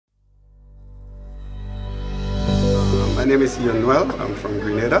My name is Noel. I'm from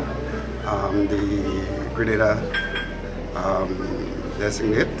Grenada. The Grenada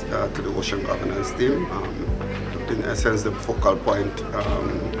designate to the Ocean Governance Team. In essence, the focal point to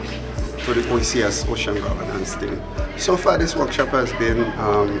the OECS Ocean Governance Team. So far, this workshop has been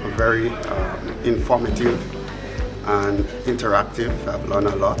very informative and interactive. I've learned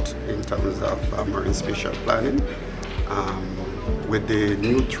a lot in terms of marine spatial planning. With the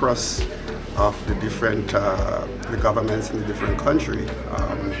new thrust of the different the governments in the different countries,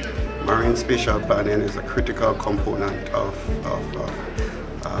 marine spatial planning is a critical component of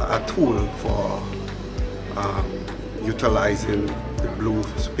a tool for utilizing the blue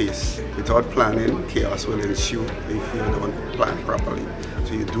space. Without planning, chaos will ensue if you don't plan properly.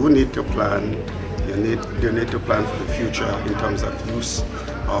 So you do need to plan. You need to plan for the future in terms of use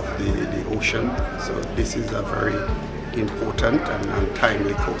of the ocean. So this is a very important and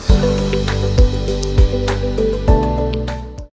timely course.